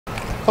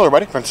Hello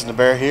everybody, Princess and the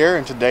Bear here,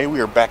 and today we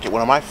are back at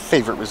one of my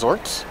favorite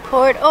resorts.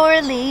 Port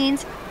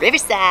Orleans,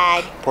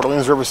 Riverside. Port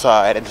Orleans,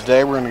 Riverside, and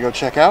today we're going to go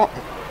check out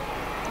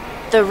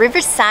the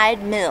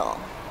Riverside Mill.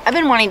 I've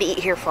been wanting to eat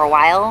here for a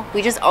while.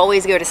 We just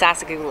always go to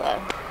Sassagoula.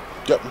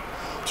 Yep.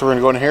 So we're going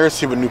to go in here,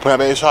 see what new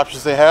plant-based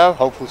options they have,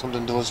 hopefully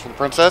something delicious for the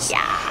princess.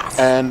 Yes.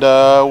 And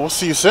we'll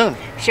see you soon.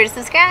 Be sure to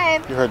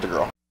subscribe. You heard the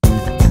girl.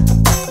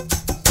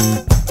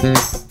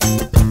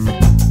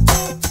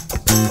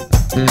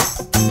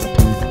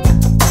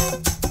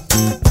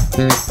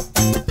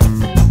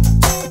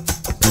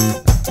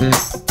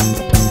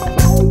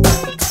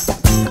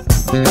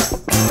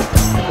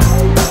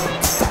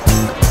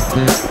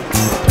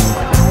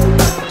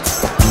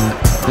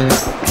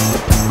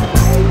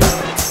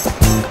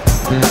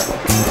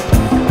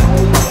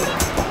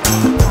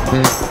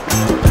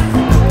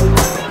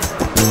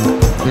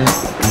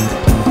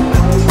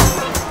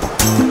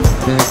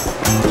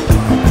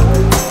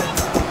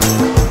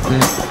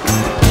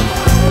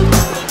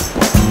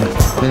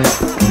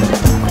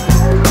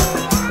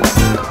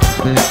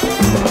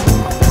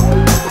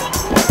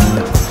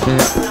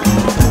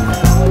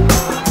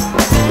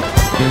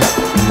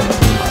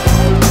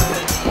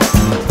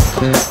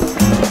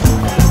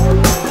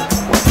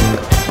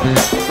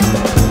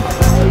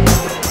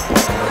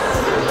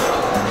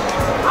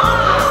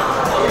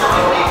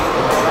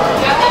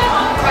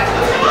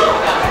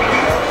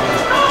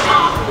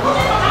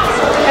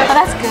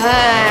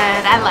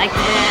 I like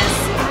this.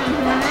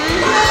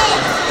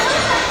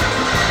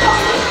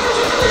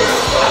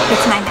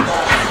 It's my mouth.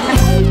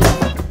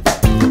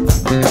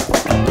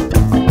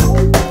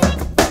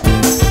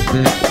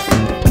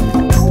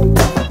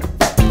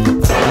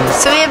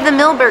 So we have the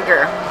Mill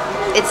Burger.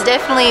 It's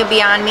definitely a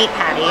Beyond Meat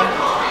patty.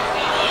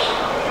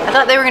 I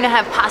thought they were gonna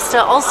have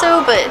pasta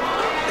also, but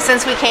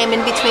since we came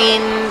in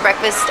between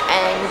breakfast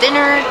and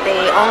dinner,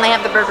 they only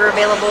have the burger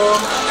available.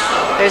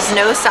 There's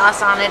no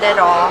sauce on it at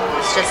all.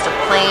 It's just a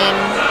plain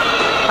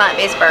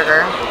plant-based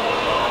burger.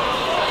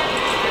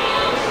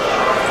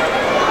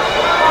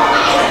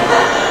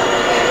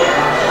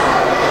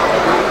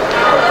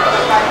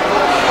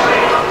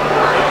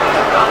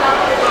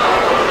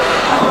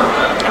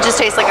 It just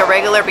tastes like a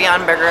regular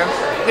Beyond Burger.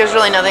 There's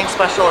really nothing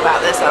special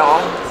about this at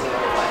all.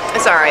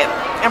 It's alright.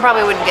 I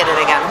probably wouldn't get it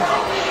again.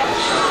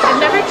 I've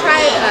never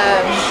tried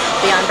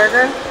Beyond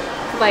Burger,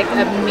 like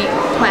a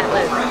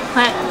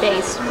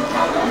plant-based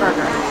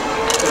burger.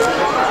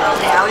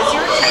 Now is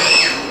your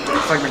turn.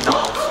 It's like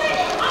McDonald's.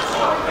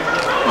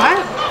 What?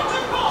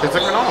 It's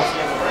like McDonald's.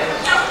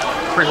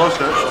 Pretty close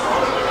to it.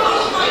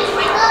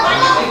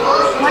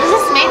 What is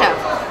this made of?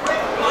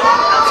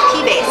 It's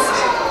pea-based.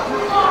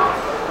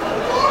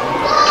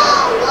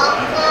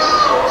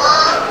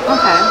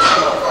 Okay.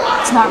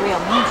 It's not real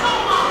meat.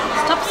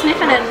 Stop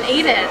sniffing it and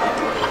eat it.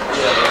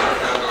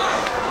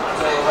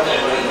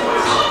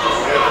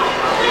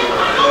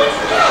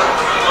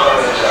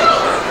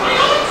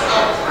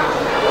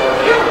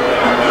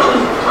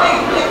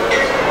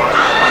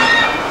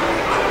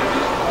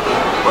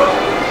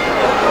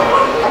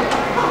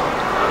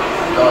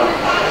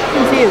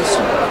 Confused.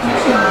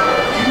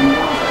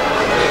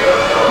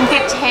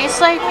 It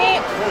tastes like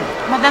meat,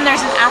 but then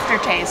there's an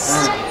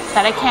aftertaste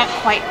that I can't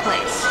quite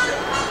place.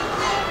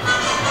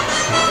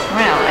 I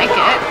really like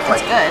it.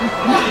 It's good.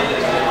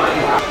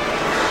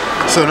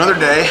 So another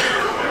day,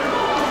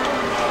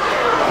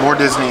 more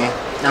Disney,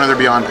 another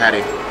Beyond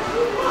patty.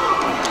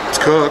 It's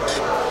cooked.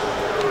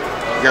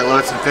 You got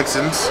lettuce and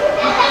fixins.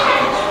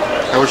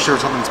 I wish there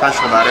was something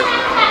special about it.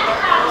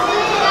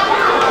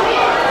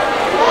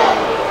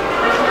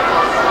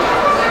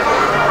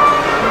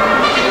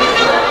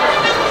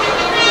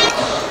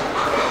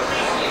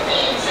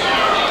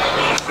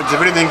 It's,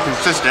 if anything,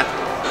 consistent.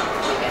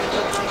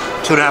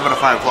 2.5 out of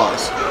 5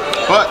 claws.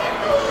 But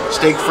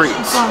steak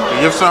freeze.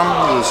 You give some,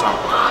 you lose some.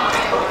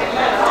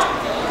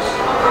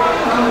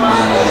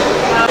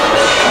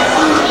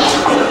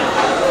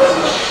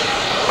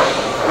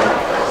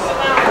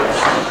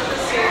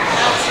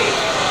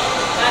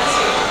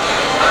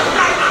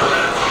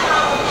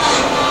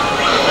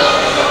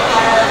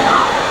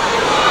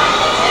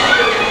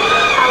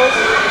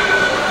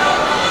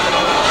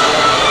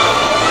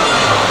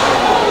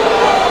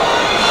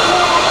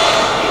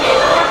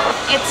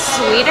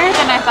 Sweeter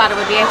than I thought it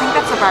would be. I think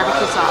that's a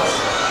barbecue sauce.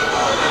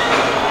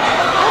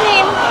 I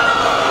mean,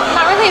 I'm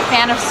not really a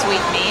fan of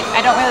sweet meat.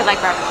 I don't really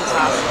like barbecue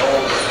sauce.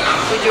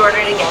 Would you order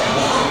it again?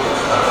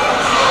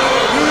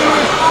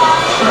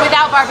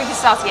 Without barbecue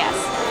sauce, yes.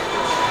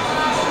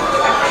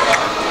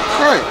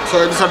 Alright,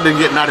 so I decided to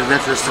get not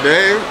adventurous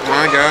today, and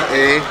I got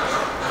a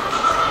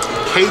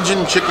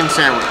Cajun chicken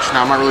sandwich.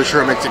 Now I'm not really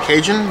sure what makes it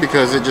Cajun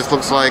because it just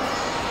looks like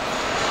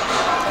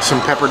some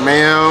peppered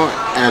mayo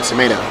and a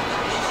tomato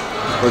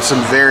with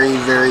some very,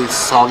 very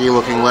soggy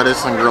looking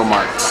lettuce and grill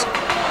marks.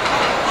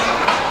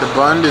 The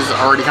bun is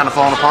already kind of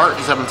falling apart,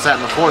 just haven't sat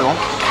in the foil.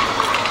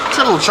 It's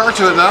got a little char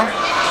to it though.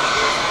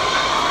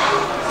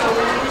 So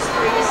we use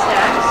 3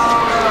 stacks.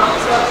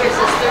 So here's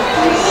this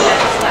 33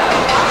 stacks.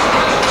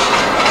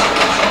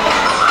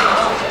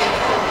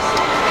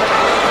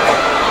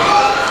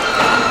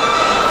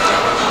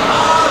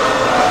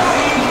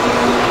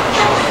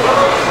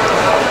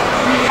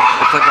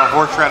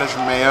 horseradish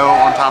and mayo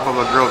on top of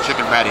a grilled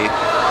chicken patty.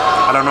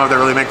 I don't know if that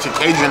really makes it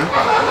Cajun,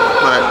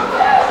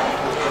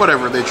 but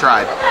whatever, they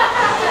tried.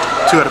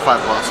 2 out of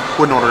 5 plus.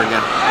 Wouldn't order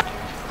again.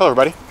 Hello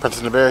everybody, Princess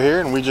and the Bear here,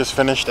 and we just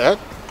finished at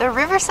The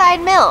Riverside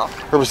Mill.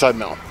 Riverside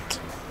Mill.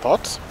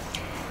 Thoughts?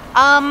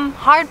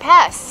 Hard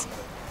pass.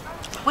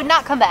 Would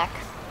not come back.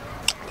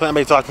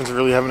 Plant-based options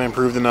really haven't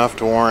improved enough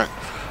to warrant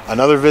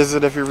another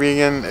visit if you're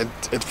vegan.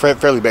 It's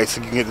fairly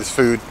basic. You can get this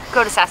food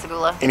Go to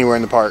Sasagula. anywhere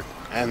in the park,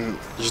 and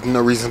there's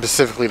no reason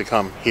specifically to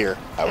come here,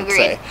 I would Agreed.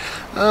 say.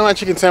 My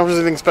chicken sandwich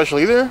isn't anything special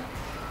either.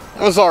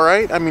 It was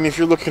alright. I mean, if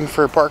you're looking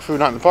for park food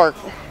not in the park,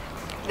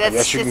 I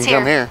guess you can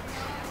come here.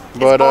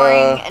 But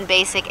boring and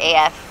basic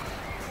AF.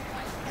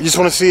 you just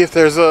want to see if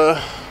there's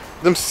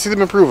see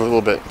them improve a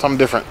little bit, something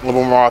different, a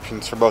little more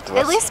options for both of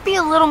us. At least be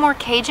a little more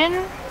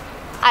Cajun.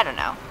 I don't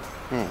know.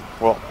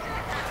 Well,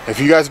 if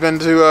you guys been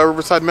to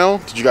Riverside Mill,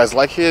 did you guys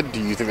like it?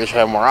 Do you think they should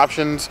have more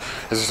options?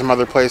 Is there some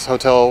other place,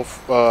 hotel,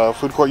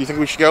 food court you think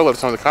we should go? Let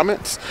us know in the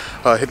comments.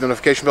 Hit the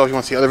notification bell if you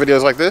want to see other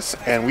videos like this,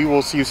 and we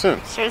will see you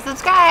soon. Sure to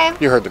subscribe.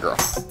 You heard the girl.